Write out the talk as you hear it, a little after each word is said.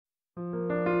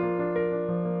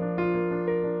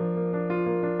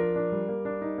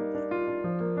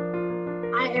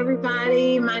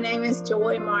everybody. My name is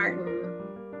Joy Martin.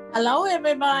 Hello,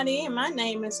 everybody. My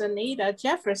name is Anita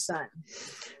Jefferson.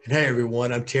 And hey,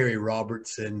 everyone, I'm Terry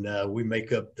Roberts, and we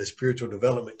make up the spiritual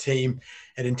development team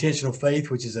at Intentional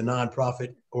Faith, which is a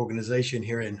nonprofit organization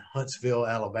here in Huntsville,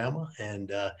 Alabama.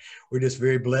 And we're just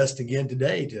very blessed again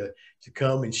today to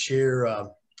come and share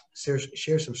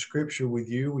some scripture with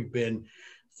you. We've been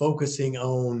focusing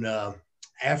on,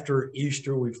 after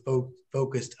Easter, we've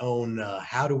focused on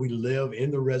how do we live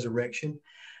in the resurrection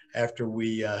after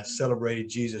we celebrated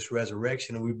Jesus'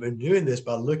 resurrection. And we've been doing this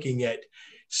by looking at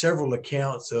several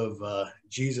accounts of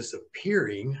Jesus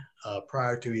appearing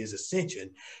prior to his ascension.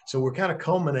 So we're kind of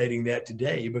culminating that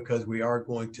today because we are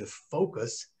going to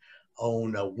focus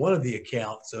on one of the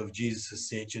accounts of Jesus'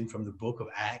 ascension from the book of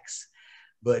Acts.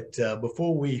 But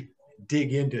before we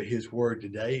dig into his word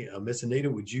today, Miss Anita,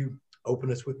 would you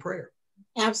open us with prayer?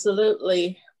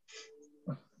 Absolutely.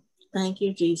 Thank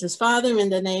you, Jesus. Father, in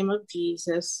the name of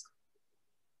Jesus,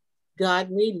 God,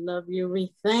 we love you.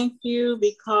 We thank you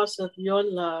because of your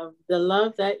love, the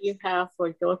love that you have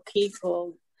for your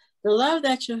people, the love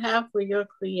that you have for your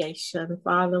creation.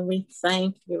 Father, we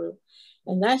thank you.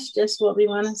 And that's just what we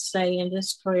want to say in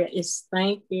this prayer is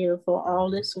thank you for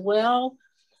all is well.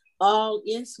 All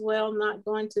is well, not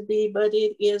going to be, but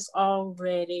it is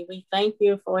already. We thank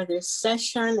you for this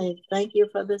session and thank you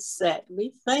for the set.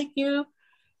 We thank you,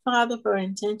 Father, for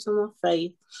intentional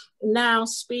faith. Now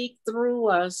speak through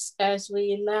us as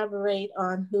we elaborate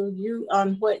on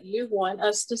what you want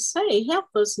us to say.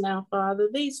 Help us now, Father,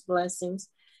 these blessings.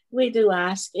 We do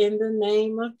ask in the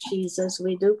name of Jesus.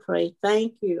 We do pray.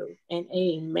 Thank you and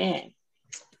amen.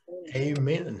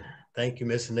 Amen. Thank you,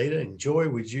 Miss Anita. And Joy,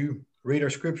 would you read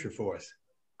our scripture for us?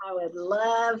 I would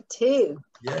love to.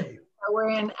 Yay. So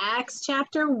we're in Acts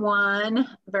chapter 1,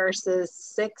 verses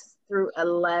 6 through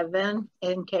 11,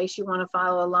 in case you want to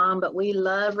follow along, but we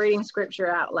love reading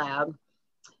scripture out loud.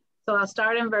 So I'll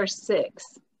start in verse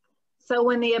 6. So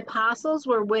when the apostles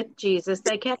were with Jesus,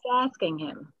 they kept asking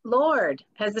him, Lord,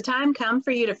 has the time come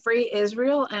for you to free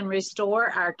Israel and restore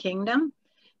our kingdom?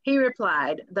 He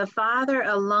replied, the Father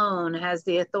alone has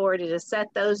the authority to set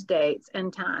those dates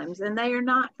and times, and they are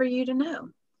not for you to know.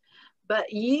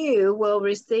 But you will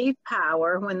receive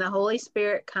power when the Holy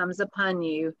Spirit comes upon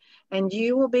you, and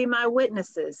you will be my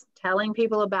witnesses, telling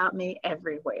people about me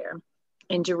everywhere,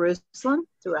 in Jerusalem,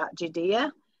 throughout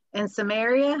Judea, and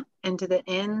Samaria, and to the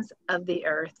ends of the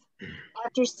earth.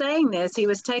 After saying this, he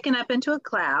was taken up into a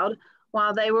cloud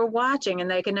while they were watching,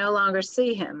 and they could no longer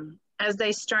see him. As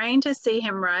they strained to see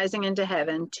him rising into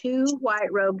heaven, two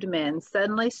white-robed men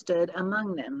suddenly stood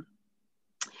among them.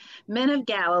 Men of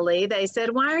Galilee, they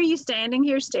said, why are you standing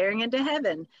here staring into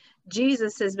heaven?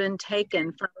 Jesus has been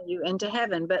taken from you into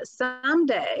heaven, but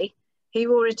someday he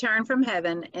will return from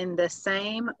heaven in the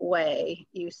same way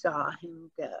you saw him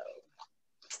go.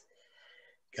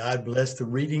 God bless the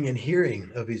reading and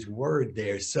hearing of his word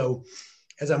there. So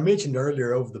as I mentioned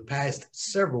earlier, over the past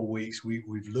several weeks,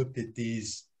 we've looked at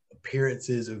these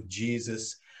appearances of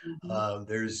Jesus.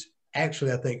 There's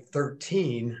actually, I think,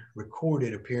 13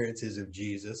 recorded appearances of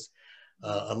Jesus.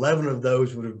 11 of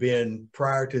those would have been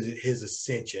prior to his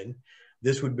ascension.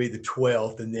 This would be the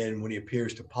 12th. And then when he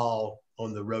appears to Paul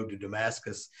on the road to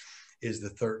Damascus is the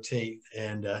 13th.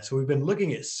 And so we've been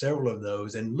looking at several of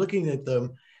those and looking at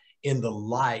them in the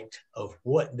light of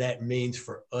what that means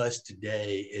for us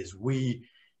today as we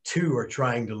too are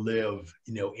trying to live,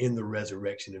 in the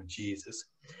resurrection of Jesus.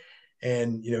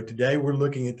 And, today we're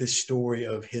looking at this story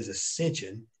of his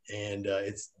ascension. And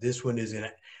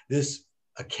this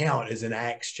account is in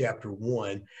Acts chapter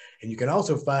 1. And you can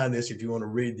also find this if you want to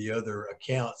read the other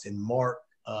accounts in Mark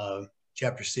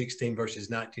chapter 16,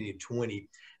 verses 19 and 20,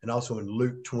 and also in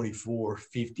Luke 24,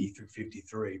 50 through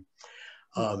 53.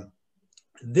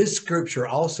 This scripture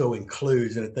also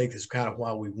includes, and I think that's kind of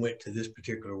why we went to this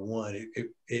particular one,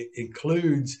 it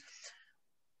includes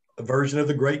a version of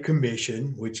the Great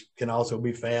Commission, which can also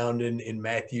be found in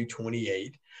Matthew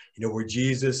 28, where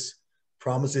Jesus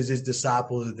promises his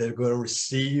disciples that they're going to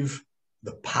receive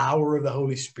the power of the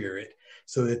Holy Spirit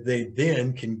so that they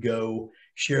then can go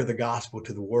share the gospel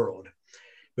to the world.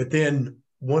 But then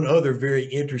one other very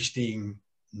interesting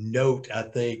note, I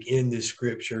think, in this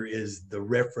scripture is the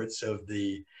reference of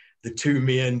the two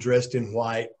men dressed in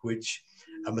white, which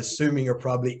I'm assuming are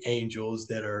probably angels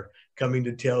that are coming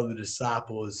to tell the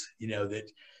disciples,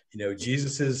 that,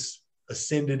 Jesus has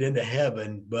ascended into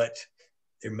heaven, but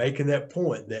they're making that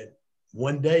point that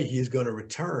one day he is going to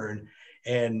return.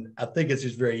 And I think it's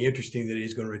just very interesting that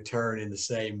he's going to return in the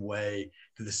same way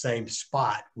to the same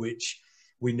spot, which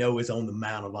we know is on the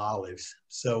Mount of Olives.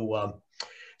 So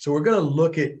we're going to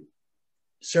look at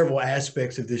several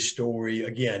aspects of this story,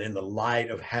 again, in the light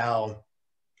of how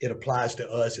it applies to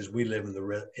us as we live in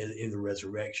the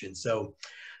resurrection. So,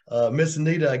 Miss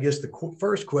Anita, I guess the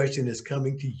first question is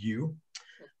coming to you.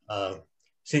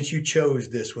 Since you chose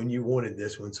this one, you wanted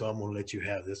this one, so I'm going to let you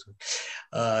have this one.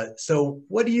 So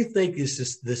what do you think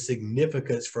is the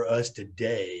significance for us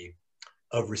today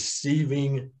of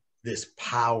receiving this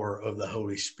power of the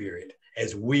Holy Spirit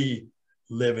as we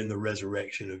live in the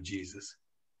resurrection of Jesus?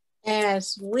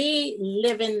 As we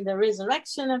live in the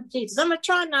resurrection of Jesus, I'm going to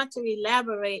try not to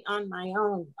elaborate on my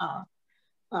own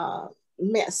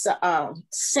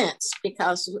sense,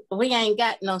 because we ain't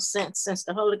got no sense since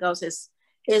the Holy Ghost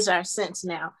is our sense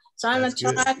now. So I'm going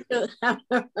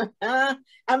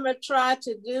to try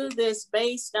to do this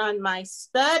based on my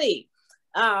study.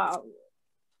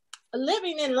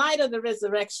 Living in light of the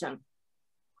resurrection,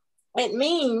 it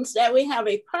means that we have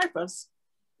a purpose.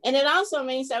 And it also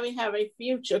means that we have a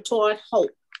future toward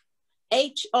hope,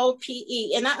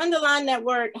 H-O-P-E. And I underline that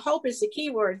word, hope is the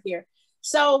key word here.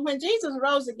 So when Jesus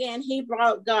rose again, he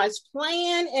brought God's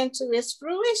plan into its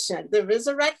fruition. The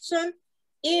resurrection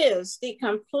is the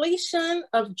completion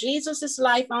of Jesus's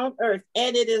life on earth.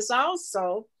 And it is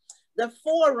also the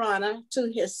forerunner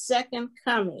to his second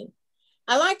coming.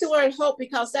 I like the word hope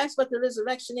because that's what the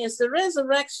resurrection is. The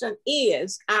resurrection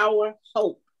is our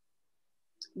hope.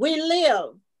 We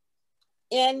live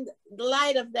in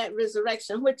light of that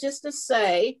resurrection, which is to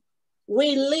say,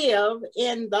 we live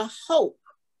in the hope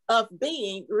of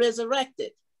being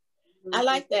resurrected. I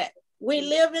like that. We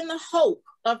live in the hope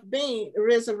of being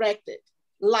resurrected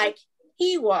like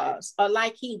he was or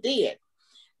like he did.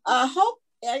 Hope,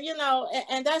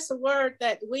 and that's a word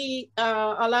that we,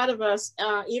 a lot of us,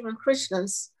 even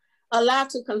Christians, allow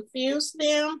to confuse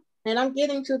them. And I'm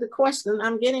getting to the question.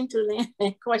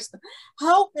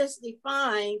 Hope is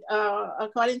defined,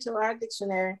 according to our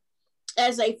dictionary,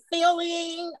 as a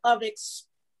feeling of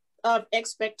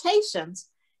expectations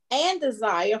and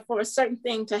desire for a certain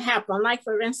thing to happen. Like,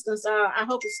 for instance, I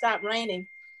hope it stopped raining.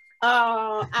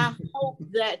 I hope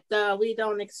that we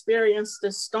don't experience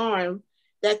the storm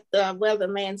that the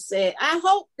weatherman said. I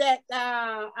hope that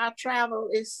our travel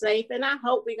is safe, and I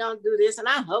hope we're going to do this, and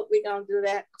I hope we're going to do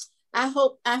that. I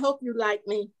hope you like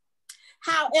me.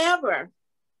 However,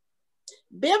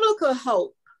 biblical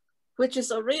hope, which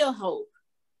is a real hope,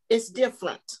 is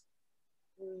different.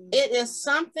 It is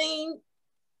something,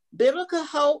 biblical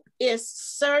hope is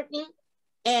certain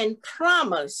and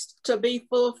promised to be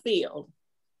fulfilled.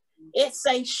 It's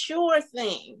a sure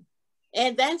thing.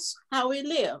 And that's how we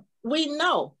live. We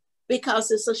know because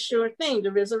it's a sure thing,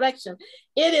 the resurrection.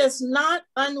 It is not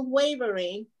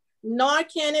unwavering, nor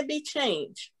can it be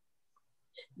changed.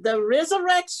 The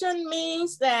resurrection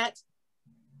means that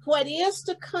what is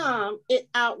to come, it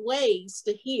outweighs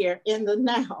the here in the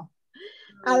now.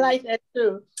 I like that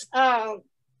too. Now,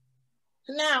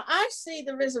 I see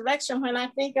the resurrection when I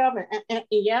think of it. And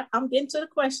yeah, I'm getting to the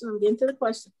question.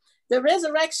 The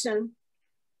resurrection,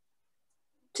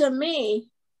 to me,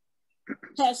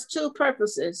 has two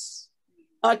purposes,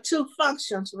 or two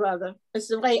functions, rather. It's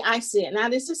the way I see it. Now,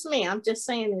 this is me. I'm just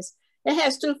saying this. It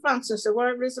has two functions, the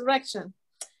word resurrection.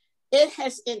 It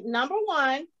has, number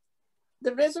one,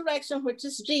 the resurrection, which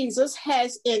is Jesus,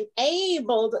 has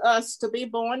enabled us to be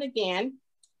born again,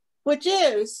 which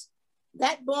is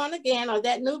that born again, or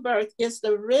that new birth, is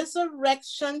the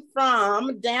resurrection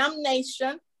from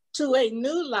damnation to a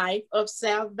new life of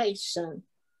salvation.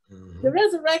 Mm-hmm. The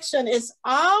resurrection is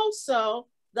also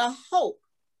the hope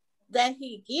that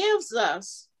he gives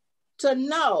us to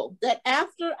know that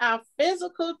after our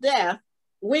physical death,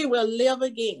 we will live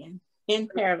again in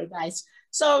paradise.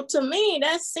 So to me,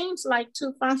 that seems like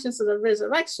two functions of the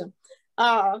resurrection.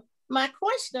 My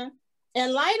question,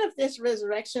 in light of this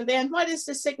resurrection, then what is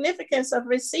the significance of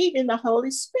receiving the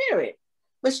Holy Spirit,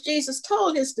 which Jesus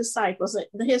told his disciples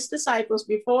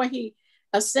before he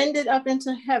ascended up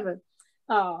into heaven?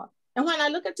 And when I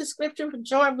look at the scripture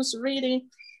Joy was reading,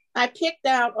 I picked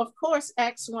out, of course,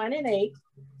 Acts 1:8,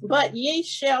 but ye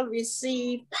shall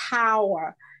receive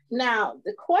power. Now,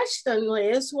 the question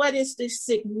is, what is the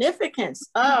significance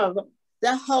of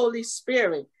the Holy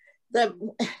Spirit?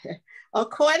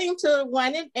 According to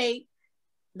 1:8,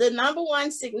 the number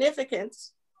one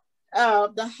significance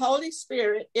of the Holy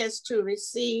Spirit is to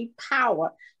receive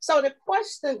power. So the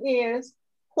question is,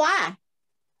 why?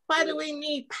 Why do we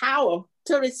need power?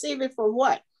 To receive it for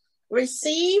what?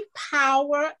 Receive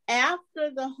power after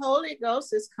the Holy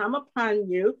Ghost has come upon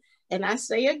you. And I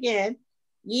say again,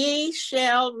 ye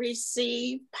shall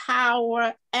receive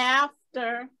power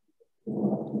after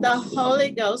the Holy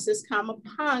Ghost has come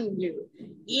upon you.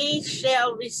 Ye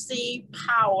shall receive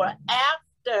power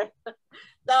after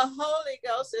the Holy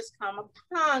Ghost is come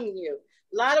upon you.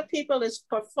 A lot of people is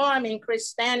performing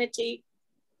Christianity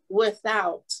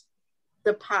without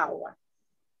the power,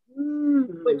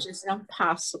 which is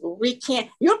impossible. We can't,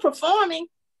 you're performing,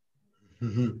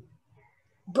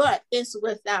 but it's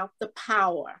without the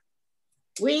power.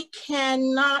 We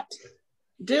cannot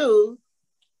do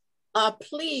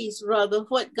please, rather,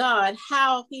 what God,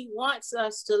 how he wants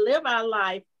us to live our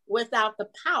life without the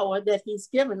power that he's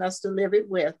given us to live it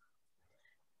with.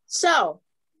 So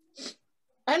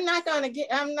Joy's going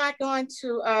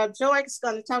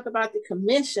to talk about the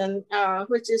commission,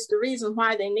 which is the reason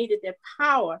why they needed their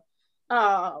power.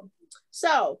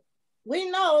 So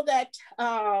we know that,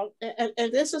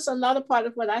 and this is another part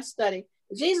of what I study,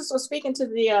 Jesus was speaking to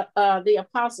the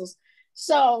apostles.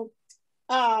 So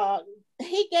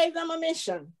he gave them a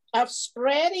mission of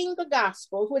spreading the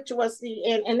gospel, which was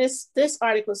this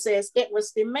article says it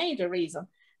was the major reason.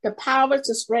 The power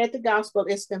to spread the gospel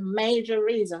is the major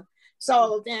reason.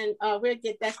 So then we'll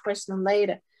get that question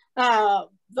later.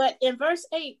 But in verse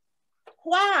 8,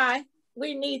 why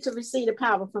we need to receive the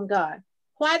power from God?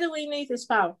 Why do we need this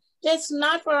power? It's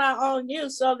not for our own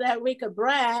use so that we could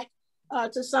brag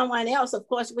to someone else. Of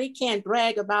course, we can't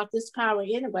brag about this power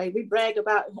anyway. We brag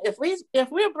about, if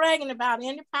we're bragging about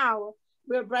any power,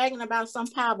 we're bragging about some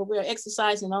power we're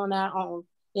exercising on our own,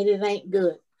 and it ain't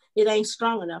good. It ain't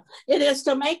strong enough. It is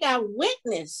to make our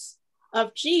witness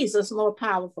of Jesus more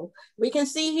powerful. We can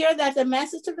see here that the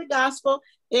message of the gospel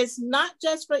is not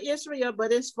just for Israel,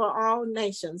 but it's for all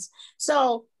nations.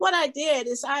 So what I did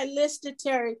is I listed,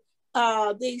 Terry,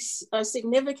 the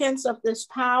significance of this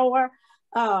power.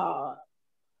 Number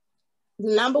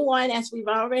one, as we've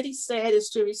already said, is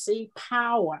to receive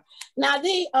power. Now,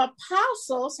 the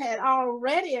apostles had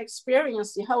already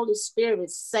experienced the Holy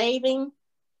Spirit's saving,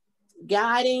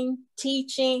 guiding,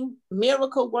 teaching,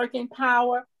 miracle working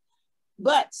power.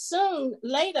 But soon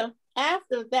later, they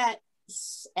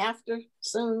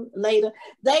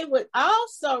would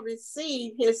also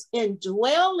receive his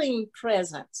indwelling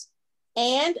presence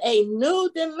and a new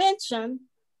dimension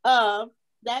of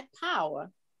that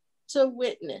power to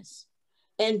witness.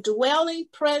 Indwelling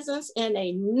presence in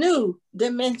a new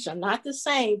dimension, not the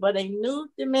same, but a new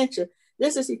dimension.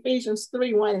 This is Ephesians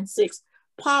 3:1-6.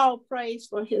 Paul prays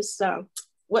for his son.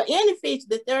 Well, in Ephesians,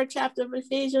 the 3rd chapter of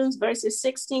Ephesians, verses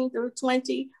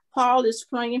 16-20, Paul is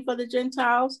praying for the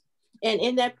Gentiles. And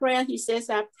in that prayer, he says,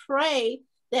 I pray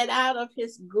that out of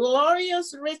his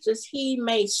glorious riches, he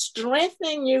may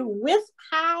strengthen you with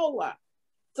power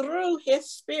through his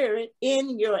spirit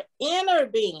in your inner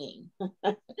being,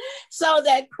 so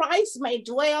that Christ may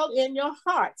dwell in your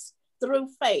hearts through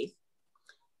faith.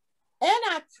 And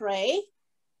I pray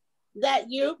that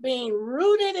you, being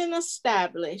rooted and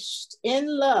established in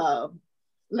love,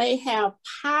 may have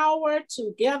power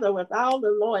together with all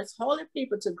the Lord's holy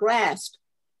people to grasp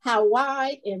how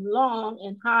wide and long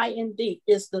and high and deep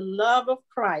is the love of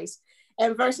Christ.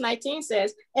 And verse 19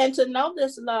 says, and to know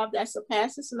this love that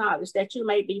surpasses knowledge, that you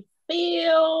may be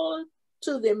filled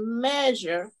to the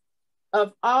measure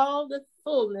of all the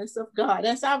fullness of God.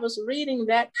 As I was reading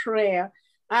that prayer,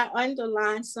 I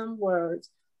underlined some words.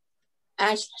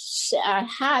 I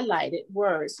highlighted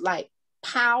words like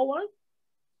power,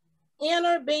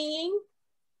 inner being,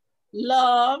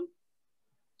 love,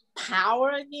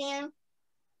 power again,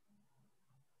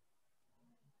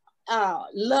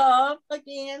 love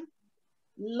again,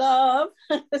 love.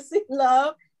 See,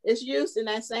 love is used in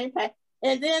that same pattern.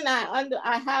 And then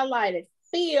I highlighted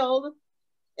filled,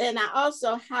 and I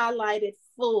also highlighted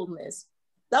fullness.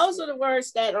 Those are the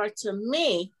words that are, to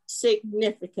me,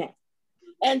 significant.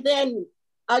 And then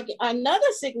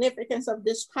another significance of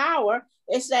this power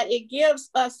is that it gives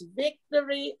us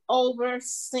victory over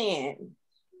sin,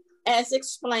 as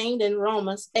explained in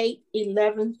Romans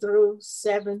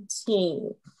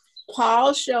 8:11-17.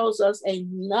 Paul shows us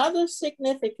another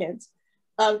significance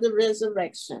of the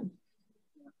resurrection.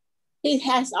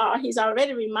 He's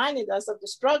already reminded us of the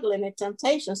struggle and the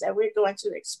temptations that we're going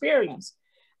to experience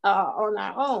on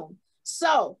our own.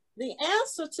 So the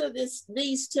answer to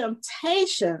these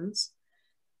temptations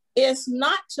is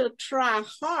not to try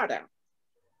harder,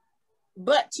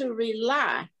 but to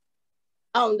rely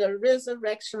on the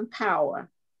resurrection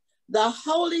power. The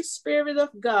Holy Spirit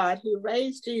of God who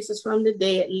raised Jesus from the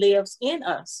dead lives in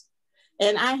us.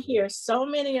 And I hear so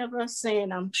many of us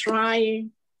saying, I'm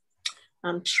trying.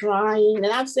 And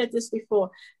I've said this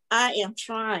before, I am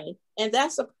trying. And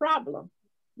that's a problem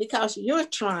because you're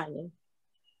trying.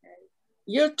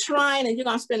 You're trying, and you're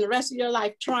going to spend the rest of your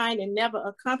life trying and never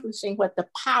accomplishing what the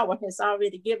power has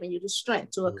already given you the strength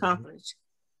to accomplish.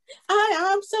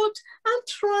 I'm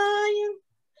trying.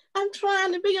 I'm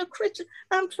trying to be a Christian.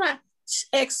 I'm trying.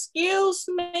 Excuse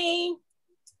me.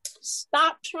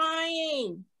 Stop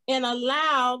trying and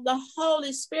allow the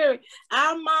Holy Spirit,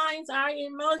 our minds, our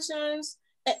emotions.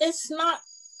 It's not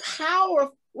power.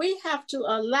 We have to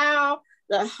allow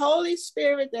the Holy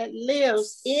Spirit that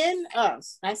lives in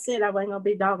us. I said I wasn't going to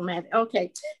be dogmatic.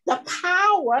 Okay. The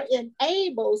power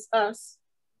enables us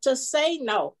to say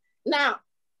no. Now,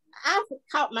 I've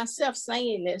caught myself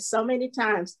saying this so many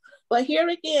times, but here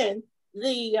again,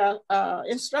 the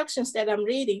instructions that I'm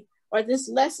reading, or this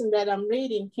lesson that I'm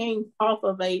reading, came off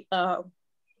of a, I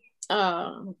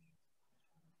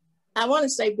want to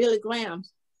say Billy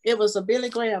Graham's. It was a Billy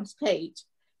Graham's page.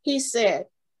 He said,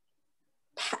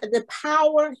 the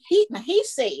power, he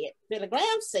said, Billy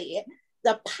Graham said,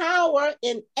 the power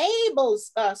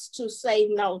enables us to say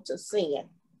no to sin.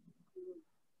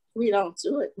 We don't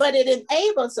do it, but it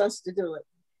enables us to do it.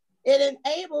 It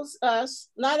enables us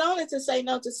not only to say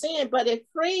no to sin, but it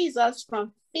frees us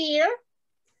from fear.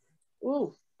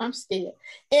 Ooh, I'm scared.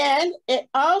 And it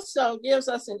also gives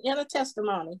us an inner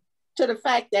testimony to the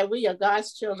fact that we are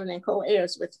God's children and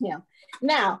co-heirs with him.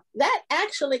 Now, that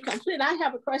actually completes. I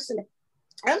have a question.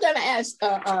 I'm going to ask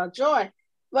Joy.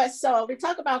 But so we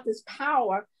talk about this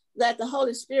power, that the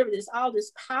Holy Spirit is all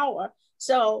this power.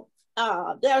 So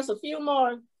there's a few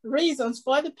more reasons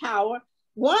for the power.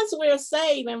 Once we're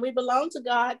saved and we belong to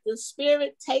God, the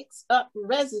Spirit takes up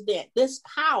residence. This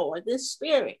power, this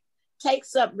Spirit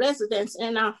takes up residence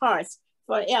in our hearts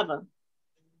forever,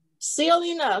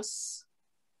 sealing us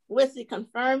with the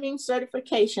confirming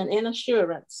certification and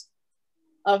assurance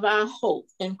of our hope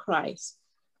in Christ.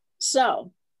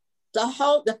 So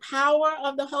the power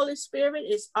of the Holy Spirit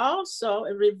is also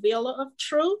a revealer of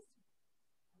truth.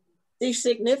 The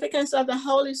significance of the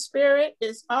Holy Spirit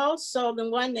is also the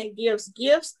one that gives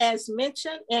gifts, as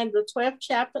mentioned in the 12th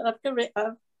chapter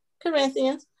of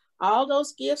Corinthians. All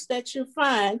those gifts that you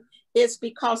find is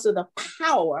because of the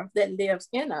power that lives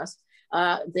in us.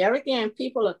 There again,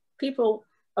 people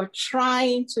are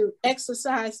trying to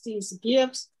exercise these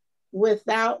gifts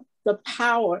without the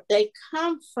power. They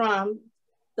come from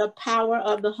the power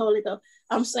of the Holy Ghost.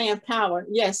 I'm saying power.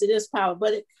 Yes, it is power,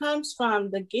 but it comes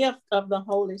from the gift of the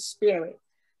Holy Spirit.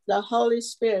 The Holy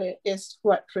Spirit is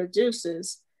what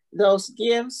produces those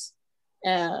gifts.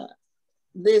 The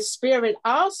Spirit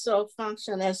also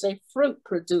functions as a fruit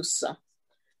producer.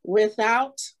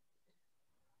 Without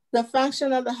the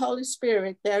function of the Holy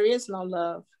Spirit, there is no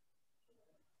love.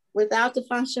 Without the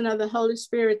function of the Holy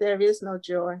Spirit, there is no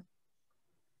joy.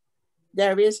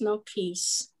 There is no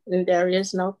peace. And there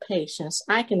is no patience.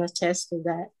 I can attest to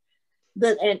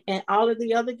that. And all of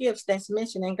the other gifts that's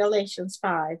mentioned in Galatians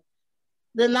 5.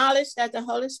 The knowledge that the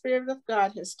Holy Spirit of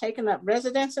God has taken up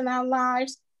residence in our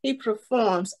lives, he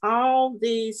performs all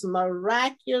these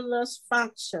miraculous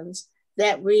functions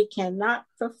that we cannot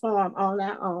perform on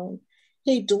our own.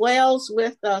 He dwells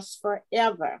with us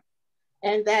forever,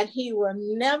 and that he will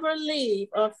never leave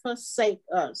or forsake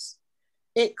us.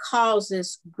 It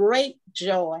causes great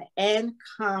joy and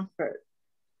comfort.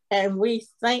 And we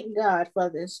thank God for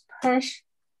this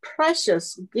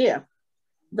precious gift,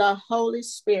 the Holy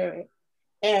Spirit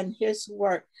and his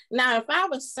work. Now, if I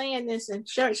was saying this in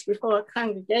church before a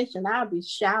congregation, I'd be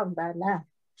shouting by now.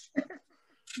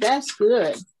 That's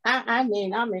good. I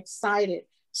mean, I'm excited.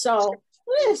 So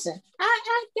listen, I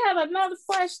got another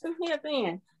question here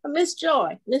then. Miss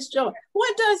Joy,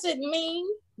 what does it mean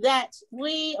that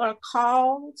we are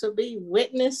called to be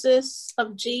witnesses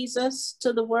of Jesus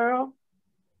to the world?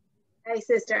 Hey,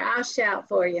 sister, I'll shout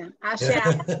for you. I'll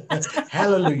shout.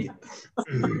 Hallelujah.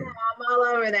 I'm all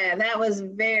over that. That was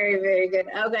very, very good.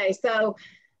 Okay, so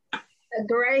a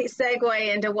great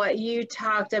segue into what you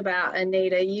talked about,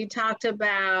 Anita. You talked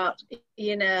about,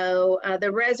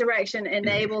 the resurrection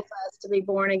enables us to be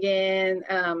born again.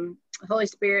 Holy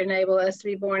Spirit enables us to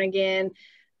be born again.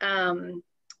 And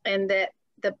that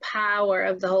the power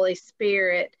of the Holy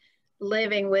Spirit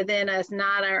living within us,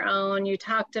 not our own. You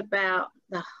talked about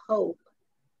the hope.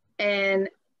 And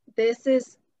this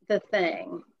is the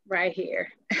thing right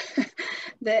here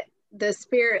that the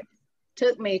Spirit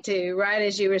took me to, right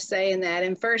as you were saying that.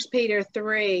 In 1 Peter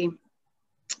 3,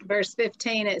 verse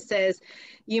 15, it says,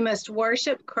 you must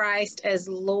worship Christ as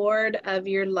Lord of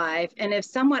your life. And if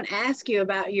someone asks you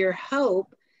about your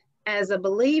hope as a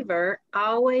believer,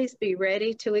 always be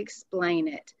ready to explain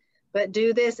it, but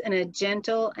do this in a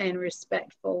gentle and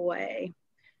respectful way.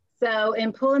 So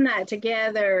in pulling that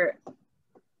together,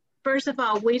 first of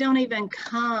all, we don't even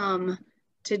come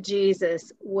to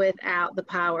Jesus without the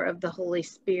power of the Holy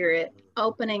Spirit,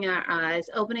 opening our eyes,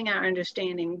 opening our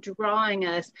understanding, drawing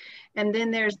us. And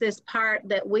then there's this part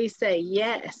that we say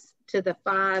yes to the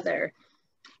Father.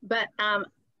 But I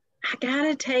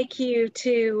gotta take you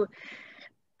to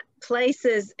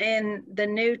places in the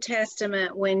New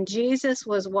Testament when Jesus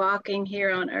was walking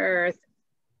here on earth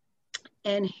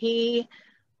and he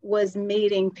was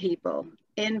meeting people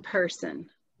in person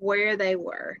where they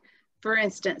were. For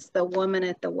instance, the woman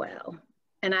at the well.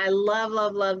 And I love,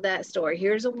 love, love that story.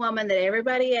 Here's a woman that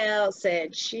everybody else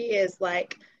said she is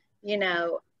like, you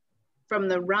know, from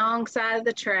the wrong side of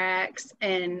the tracks,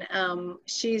 and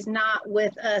she's not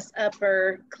with us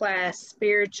upper class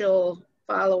spiritual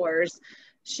followers.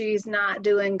 She's not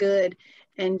doing good.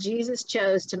 And Jesus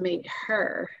chose to meet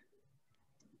her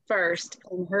first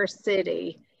in her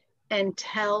city and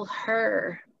tell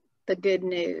her the good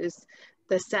news.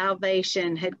 The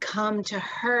salvation had come to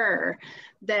her,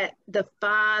 that the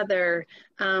Father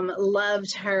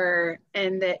loved her,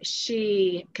 and that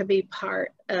she could be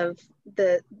part of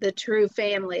the true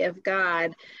family of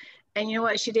God. And you know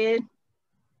what she did?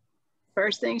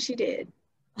 First thing she did,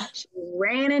 she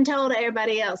ran and told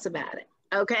everybody else about it.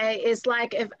 Okay, it's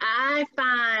like if I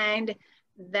find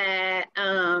that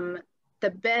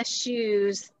the best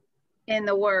shoes in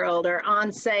the world are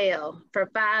on sale for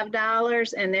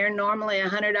 $5 and they're normally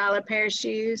 $100 pair of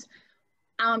shoes,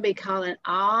 I'm gonna be calling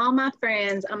all my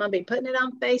friends. I'm gonna be putting it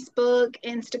on Facebook,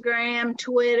 Instagram,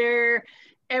 Twitter,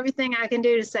 everything I can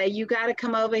do to say, you got to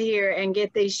come over here and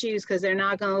get these shoes because they're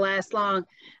not going to last long.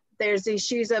 There's these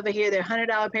shoes over here. They're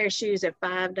 $100 pair of shoes at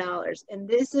 $5. And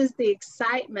this is the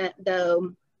excitement,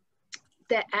 though,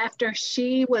 that after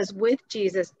she was with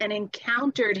Jesus and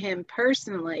encountered him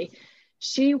personally,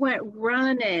 she went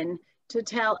running to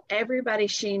tell everybody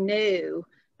she knew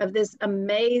of this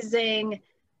amazing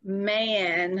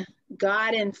man,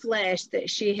 God in flesh, that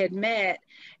she had met.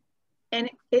 And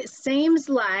it seems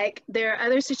like there are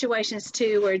other situations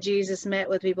too where Jesus met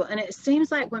with people. And it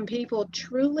seems like when people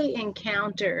truly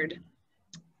encountered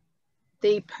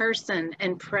the person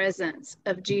and presence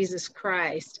of Jesus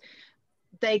Christ,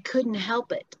 they couldn't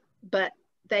help it, but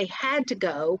they had to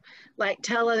go like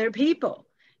tell other people.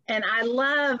 And I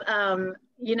love,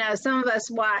 you know, some of us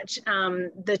watch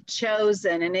The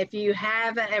Chosen. And if you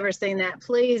haven't ever seen that,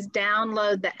 please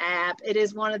download the app. It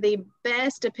is one of the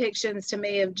best depictions to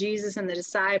me of Jesus and the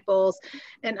disciples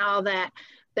and all that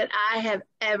I have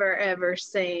ever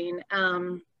seen.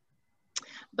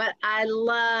 But I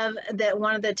love that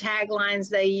one of the taglines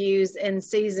they use in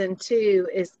season 2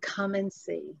 is "Come and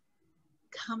see."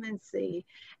 Come and see.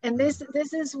 And this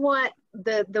is what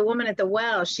the woman at the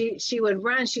well, she would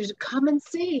run. She would come and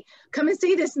see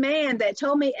this man that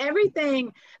told me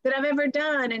everything that I've ever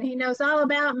done, and he knows all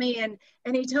about me,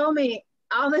 and he told me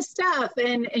all this stuff,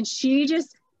 and she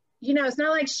just, you know, it's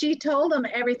not like she told him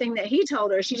everything that he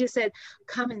told her. She just said,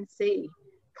 come and see,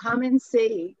 come and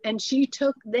see. And she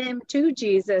took them to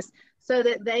Jesus so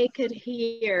that they could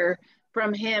hear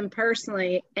from him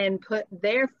personally and put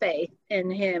their faith in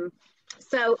him.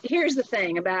 So here's the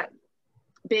thing about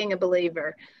being a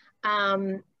believer.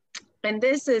 And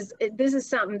this is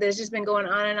something that's just been going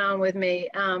on and on with me.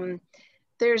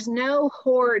 There's no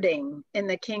hoarding in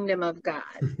the kingdom of God.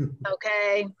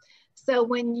 Okay. So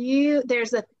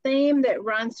there's a theme that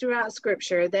runs throughout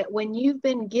scripture that when you've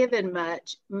been given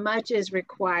much, much is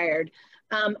required.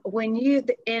 In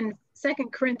 2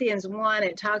 Corinthians 1,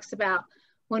 it talks about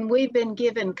when we've been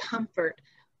given comfort,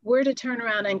 we're to turn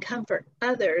around and comfort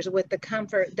others with the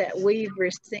comfort that we've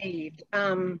received.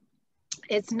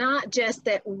 It's not just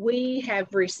that we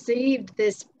have received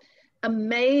this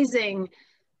amazing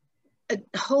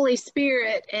Holy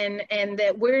Spirit and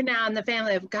that we're now in the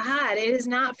family of God. It is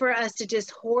not for us to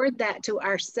just hoard that to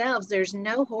ourselves. There's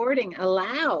no hoarding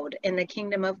allowed in the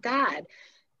kingdom of God.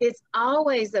 It's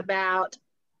always about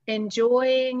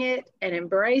enjoying it and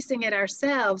embracing it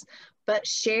ourselves, but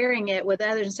sharing it with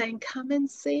others and saying, come and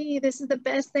see, this is the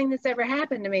best thing that's ever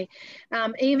happened to me.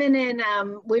 Even in,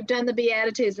 we've done the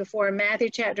Beatitudes before in Matthew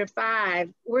chapter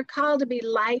 5, we're called to be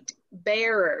light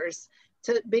bearers,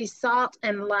 to be salt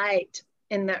and light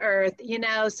in the earth, you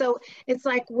know. So it's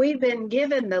like we've been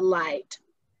given the light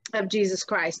of Jesus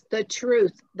Christ, the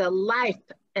truth, the life,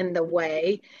 and the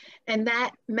way. And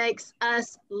that makes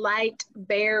us light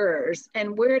bearers.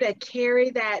 And we're to carry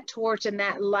that torch and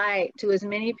that light to as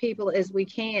many people as we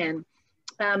can.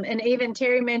 And even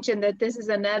Terry mentioned that this is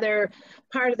another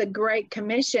part of the Great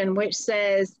Commission, which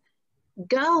says,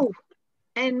 go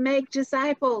and make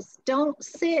disciples. Don't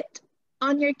sit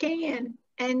on your can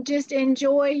and just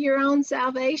enjoy your own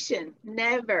salvation.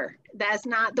 Never. That's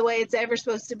not the way it's ever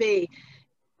supposed to be.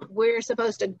 We're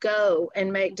supposed to go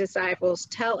and make disciples,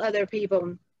 tell other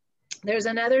people There's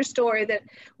another story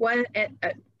a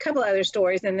couple other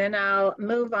stories, and then I'll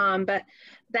move on, but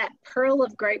that pearl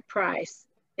of great price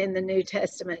in the New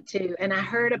Testament too. And I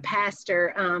heard a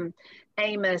pastor,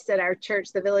 Amos at our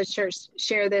church, the Village Church,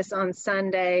 share this on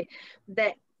Sunday,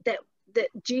 that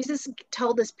Jesus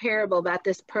told this parable about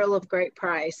this pearl of great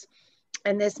price.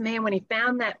 And this man, when he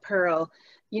found that pearl,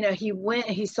 you know,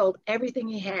 he sold everything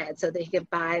he had so that he could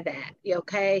buy that.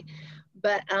 Okay.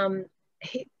 But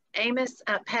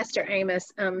Pastor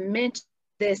Amos mentioned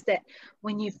this, that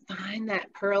when you find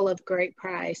that pearl of great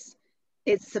price,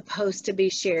 it's supposed to be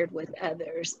shared with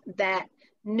others. That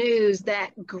news,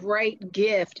 that great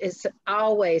gift is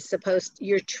always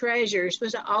your treasure. You're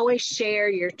supposed to always share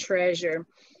your treasure.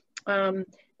 And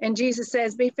Jesus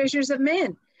says, be fishers of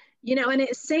men. You know, and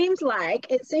it seems like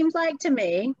to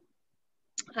me,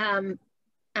 I'm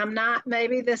not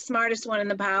maybe the smartest one in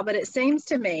the pile, but it seems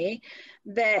to me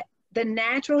that the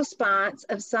natural response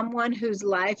of someone whose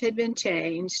life had been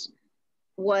changed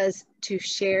was to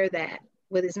share that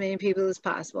with as many people as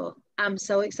possible. I'm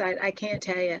so excited. I can't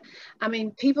tell you. I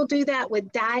mean, people do that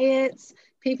with diets.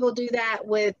 People do that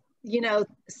with, you know,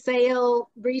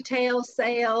 retail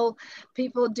sale.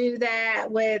 People do that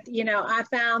with, you know, I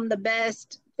found the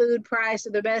best food price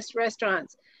or the best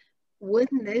restaurants.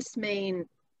 Wouldn't this mean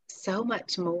so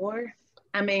much more?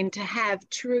 I mean, to have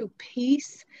true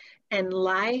peace and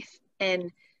life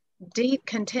and deep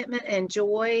contentment and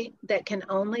joy that can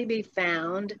only be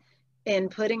found in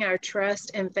putting our trust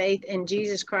and faith in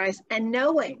Jesus Christ, and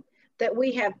knowing that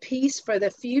we have peace for the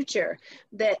future,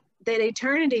 that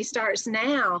eternity starts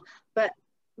now, but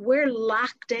we're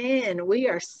locked in. We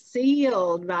are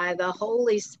sealed by the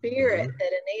Holy Spirit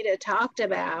that Anita talked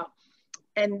about,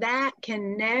 and that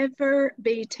can never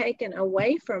be taken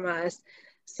away from us.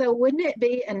 So wouldn't it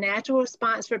be a natural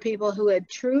response for people who had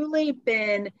truly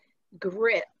been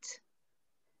gripped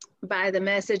by the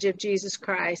message of Jesus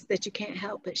Christ that you can't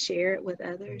help but share it with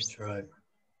others? That's right.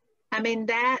 I mean,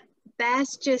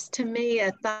 that's just, to me,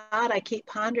 a thought I keep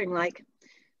pondering, like,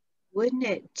 wouldn't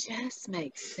it just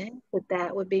make sense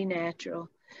that would be natural?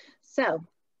 So,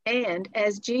 and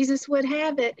as Jesus would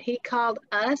have it, he called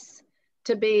us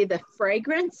to be the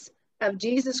fragrance of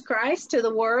Jesus Christ to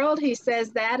the world. He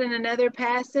says that in another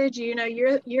passage, you know,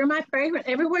 you're my fragrance.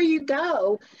 Everywhere you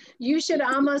go, you should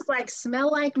almost like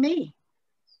smell like me,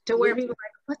 to where people are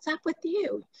like, what's up with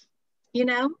you? You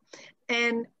know,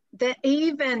 and that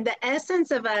even the essence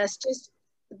of us just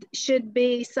should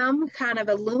be some kind of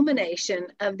illumination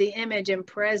of the image and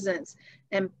presence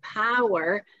and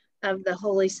power of the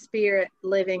Holy Spirit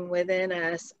living within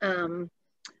us.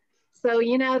 So,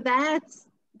 you know, that's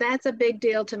a big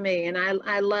deal to me. And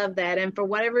I love that. And for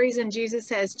whatever reason, Jesus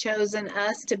has chosen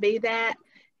us to be that.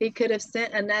 He could have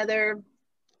sent another,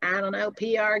 I don't know,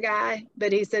 PR guy,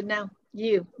 but he said, no,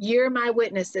 you're my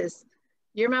witnesses.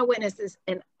 You're my witnesses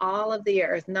in all of the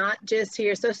earth, not just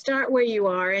here. So start where you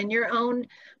are, in your own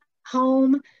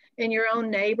home, in your own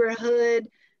neighborhood.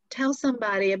 Tell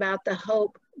somebody about the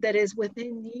hope that is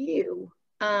within you.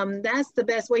 That's the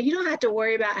best way. You don't have to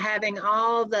worry about having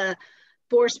all the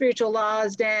 4 spiritual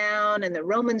laws down and the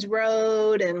Romans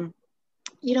Road, and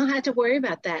you don't have to worry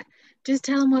about that. Just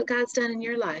tell them what God's done in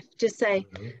your life. Just say,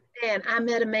 man, I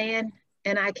met a man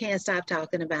and I can't stop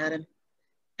talking about him.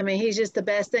 I mean, he's just the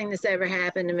best thing that's ever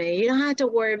happened to me. You don't have to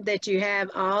worry that you have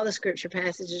all the scripture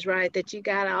passages right, that you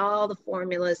got all the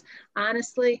formulas.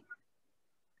 Honestly,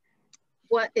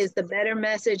 what is the better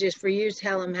message is for you to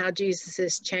tell them how Jesus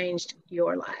has changed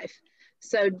your life.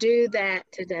 So do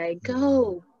that today.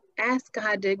 Go ask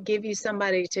God to give you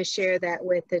somebody to share that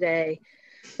with today.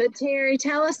 But Terry,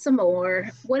 tell us some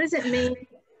more. What does it mean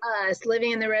to us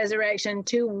living in the resurrection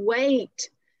to wait?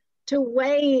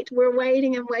 We're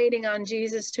waiting and waiting on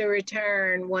Jesus to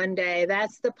return one day.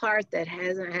 That's the part that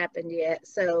hasn't happened yet.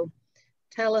 So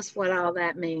tell us what all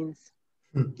that means.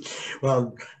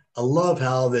 Well, I love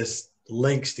how this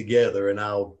links together, and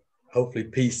I'll hopefully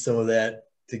piece some of that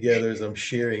together as I'm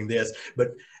sharing this.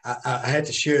 But I had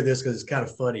to share this because it's kind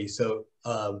of funny. So,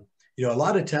 you know, a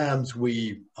lot of times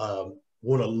we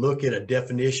want to look at a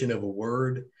definition of a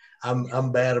word.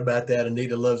 I'm bad about that.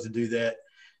 Anita loves to do that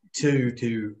too,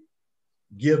 to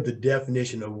give the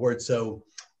definition of a word. So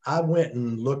I went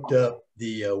and looked up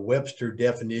the Webster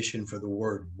definition for the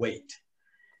word wait.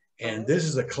 And this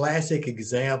is a classic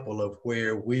example of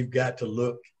where we've got to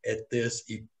look at this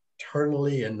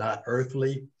eternally and not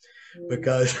earthly,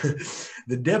 because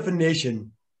the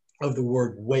definition of the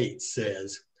word wait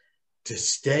says to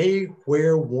stay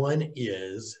where one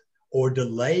is or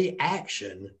delay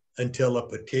action until a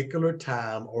particular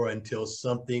time or until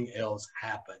something else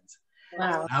happens.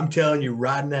 Wow. I'm telling you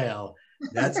right now,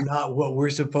 That's not what we're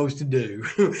supposed to do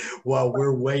while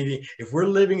we're waiting. If we're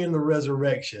living in the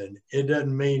resurrection, it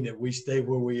doesn't mean that we stay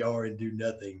where we are and do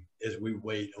nothing as we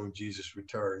wait on Jesus'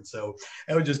 return. So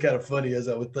that was just kind of funny as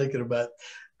I was thinking about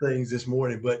things this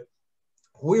morning. But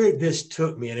where this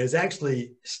took me, and it's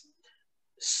actually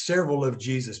several of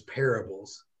Jesus'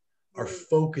 parables are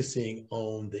focusing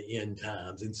on the end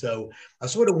times. And so I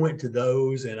sort of went to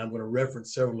those, and I'm going to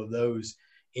reference several of those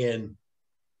in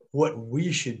what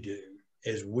we should do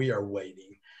as we are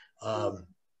waiting.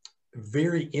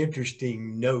 Very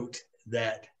interesting note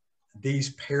that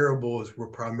these parables were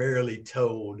primarily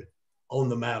told on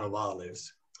the Mount of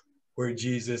Olives, where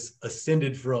Jesus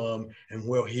ascended from and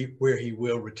where he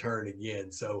will return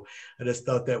again. So I just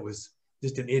thought that was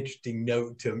just an interesting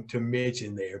note to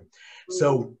mention there.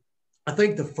 So I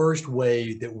think the first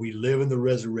way that we live in the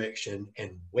resurrection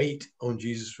and wait on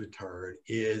Jesus' return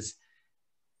is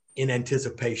in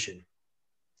anticipation,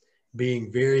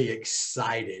 being very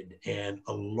excited and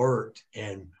alert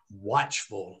and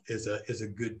watchful is a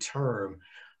good term.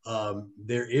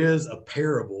 There is a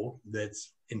parable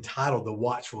that's entitled The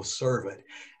Watchful Servant.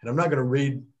 And I'm not going to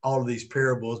read all of these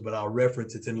parables, but I'll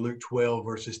reference it's in Luke 12,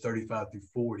 verses 35 through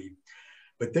 40.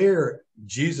 But there,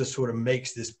 Jesus sort of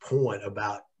makes this point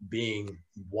about being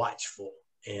watchful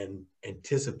and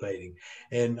anticipating.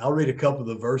 And I'll read a couple of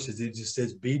the verses. It just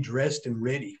says, be dressed and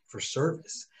ready for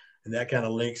service. And that kind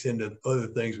of links into other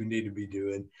things we need to be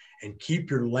doing. And keep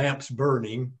your lamps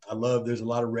burning. I love there's a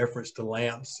lot of reference to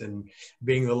lamps and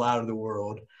being the light of the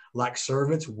world, like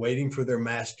servants waiting for their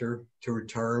master to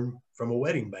return from a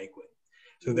wedding banquet,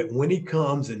 so that when he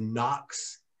comes and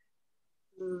knocks,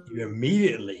 you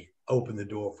immediately open the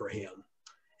door for him.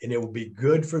 And it will be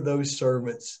good for those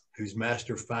servants whose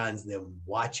master finds them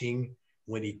watching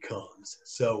when he comes.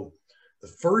 So the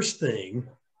first thing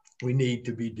we need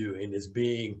to be doing is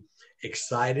being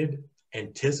excited,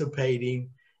 anticipating,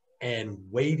 and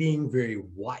waiting very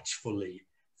watchfully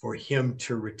for him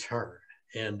to return.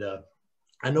 And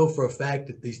I know for a fact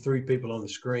that these three people on the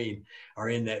screen are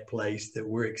in that place, that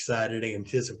we're excited and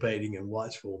anticipating and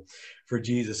watchful for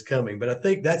Jesus coming. But I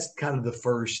think that's kind of the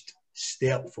first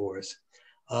step for us.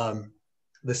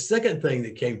 The second thing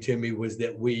that came to me was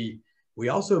that we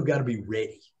also have got to be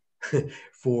ready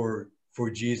for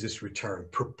Jesus' return.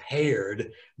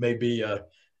 Prepared may be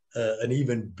an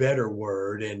even better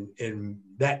word, and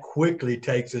that quickly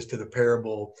takes us to the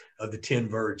parable of the 10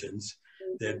 virgins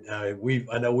that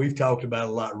I know we've talked about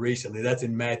a lot recently. That's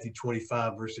in Matthew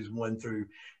 25, verses 1 through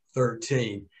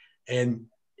 13. And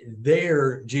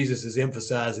there, Jesus is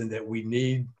emphasizing that we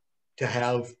need to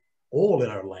have oil in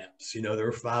our lamps. You know, there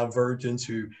were 5 virgins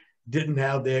who didn't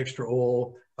have the extra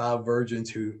oil, 5 virgins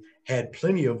who had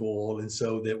plenty of oil. And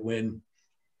so that when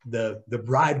the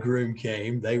bridegroom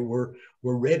came, they were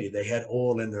ready. They had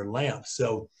oil in their lamps.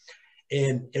 So,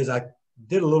 and as I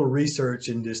did a little research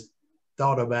and just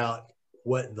thought about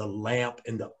what the lamp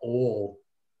and the oil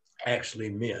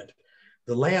actually meant,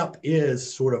 the lamp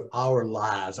is sort of our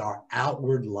lives, our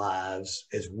outward lives,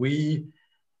 as we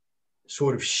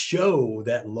sort of show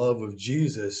that love of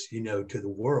Jesus, you know, to the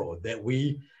world, that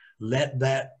we let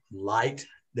that light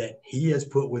that he has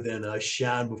put within us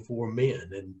shine before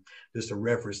men. And just a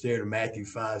reference there to Matthew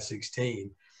 5:16.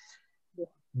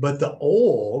 But the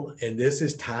oil, and this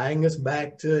is tying us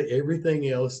back to everything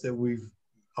else that we've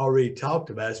already talked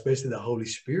about, especially the Holy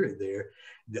Spirit there.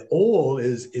 The oil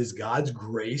is God's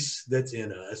grace that's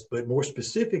in us, but more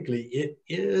specifically, it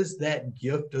is that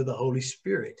gift of the Holy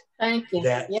Spirit. Thank you.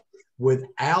 That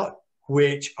without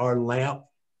which our lamp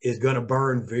is going to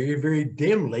burn very, very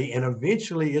dimly, and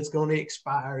eventually it's going to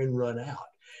expire and run out.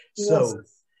 Yes. So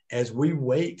as we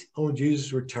wait on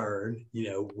Jesus' return, you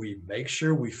know, we make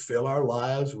sure we fill our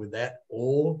lives with that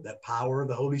oil, that power of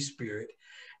the Holy Spirit,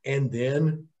 and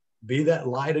then be that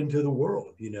light into the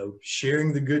world, you know,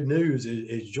 sharing the good news,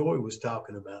 as Joy was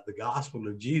talking about, the gospel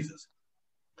of Jesus.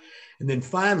 And then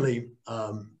finally,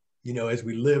 you know, as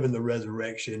we live in the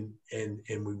resurrection and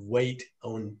we wait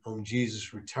on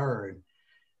Jesus' return,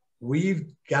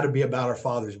 we've got to be about our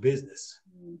Father's business.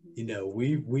 You know,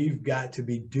 we've got to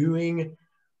be doing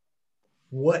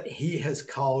what he has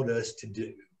called us to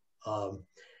do. And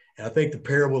I think the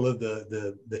parable of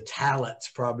the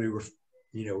talents probably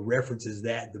references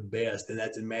that the best, and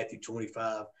that's in Matthew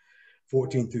 25,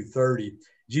 14 through 30.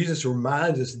 Jesus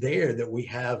reminds us there that we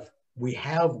have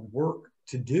work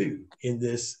to do in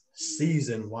this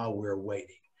season while we're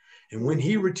waiting. And when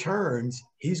he returns,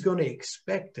 he's going to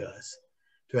expect us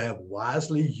to have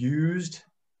wisely used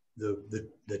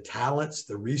the talents,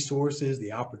 the resources,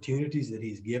 the opportunities that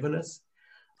he's given us.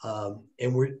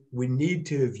 And we need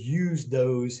to have used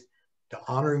those to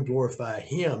honor and glorify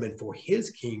him and for his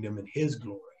kingdom and his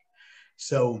glory.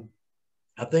 So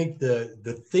I think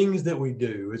the things that we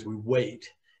do as we wait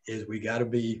is we got to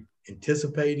be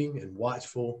anticipating and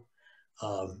watchful.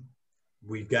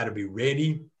 We've got to be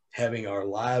ready, having our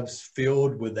lives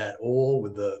filled with that oil,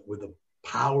 with the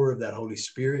power of that Holy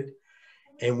Spirit.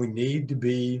 And we need to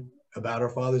be about our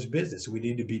Father's business. We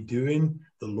need to be doing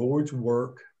the Lord's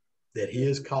work that he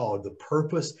has called. The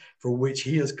purpose for which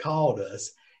he has called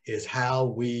us is how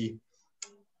we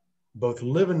both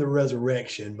live in the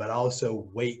resurrection, but also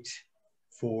wait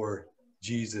for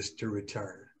Jesus to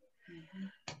return.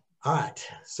 Mm-hmm. All right.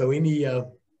 So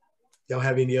y'all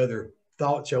have any other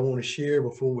thoughts y'all want to share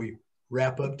before we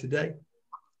wrap up today?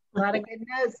 A lot of good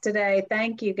notes today.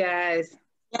 Thank you, guys.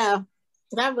 Yeah,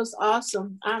 that was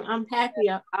awesome. I'm happy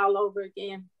all over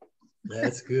again.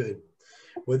 That's good.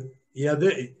 Well,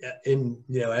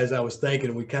 as I was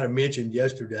thinking, we kind of mentioned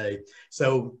yesterday.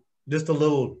 So just a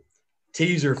little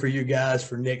teaser for you guys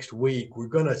for next week. We're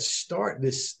going to start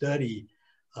this study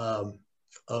of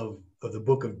the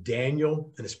book of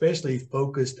Daniel, and especially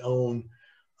focused on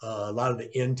a lot of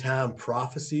the end time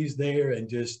prophecies there, and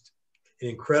just an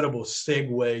incredible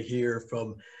segue here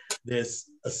from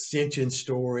this ascension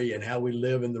story and how we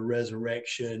live in the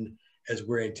resurrection as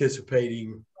we're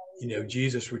anticipating,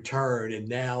 Jesus' return. And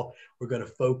now we're going to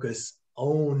focus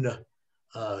on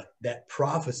that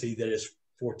prophecy that is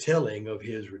foretelling of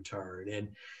his return. And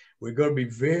we're going to be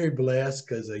very blessed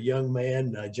because a young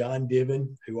man, John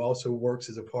Diven, who also works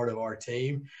as a part of our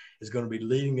team, is going to be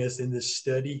leading us in this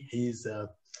study.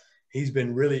 He's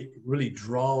been really, really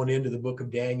drawn into the book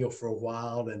of Daniel for a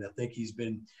while, and I think he's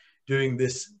been doing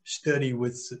this study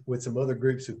with some other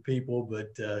groups of people, but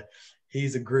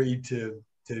he's agreed to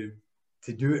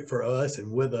do it for us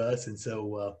and with us. And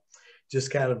so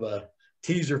just kind of a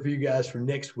teaser for you guys for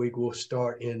next week. We'll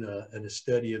start in a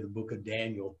study of the book of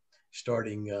Daniel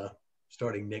starting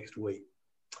next week.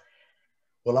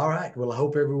 Well, all right. Well, I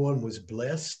hope everyone was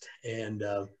blessed, and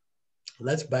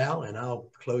let's bow, and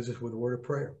I'll close us with a word of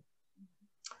prayer.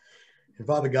 And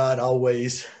Father God,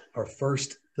 always our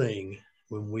first thing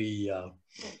when we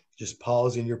just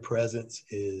pause in your presence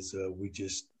is we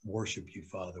just worship you,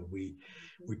 Father. We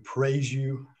praise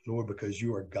you, Lord, because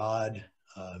you are God,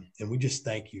 and we just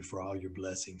thank you for all your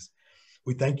blessings.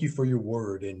 We thank you for your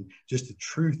word and just the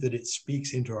truth that it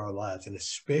speaks into our lives, and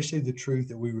especially the truth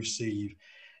that we receive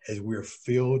as we're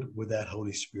filled with that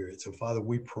Holy Spirit. So, Father,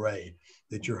 we pray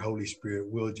that your Holy Spirit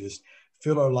will just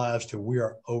fill our lives till we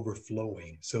are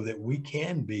overflowing, so that we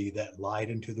can be that light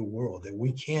into the world, that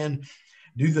we can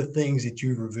do the things that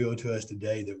you've revealed to us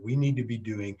today that we need to be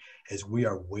doing as we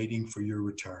are waiting for your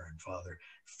return. Father,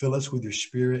 fill us with your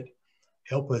Spirit.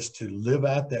 Help us to live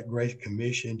out that great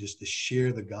commission, just to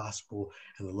share the gospel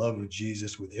and the love of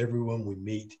Jesus with everyone we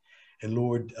meet. And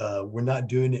Lord, we're not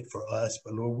doing it for us,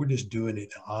 but Lord, we're just doing it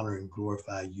to honor and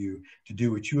glorify you, to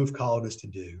do what you have called us to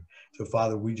do. So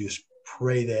Father, we just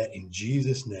pray that in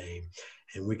Jesus' name,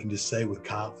 and we can just say with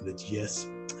confidence, yes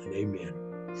and amen.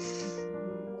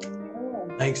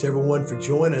 Thanks everyone for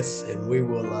joining us, and we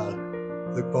will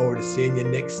look forward to seeing you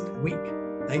next week.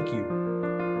 Thank you.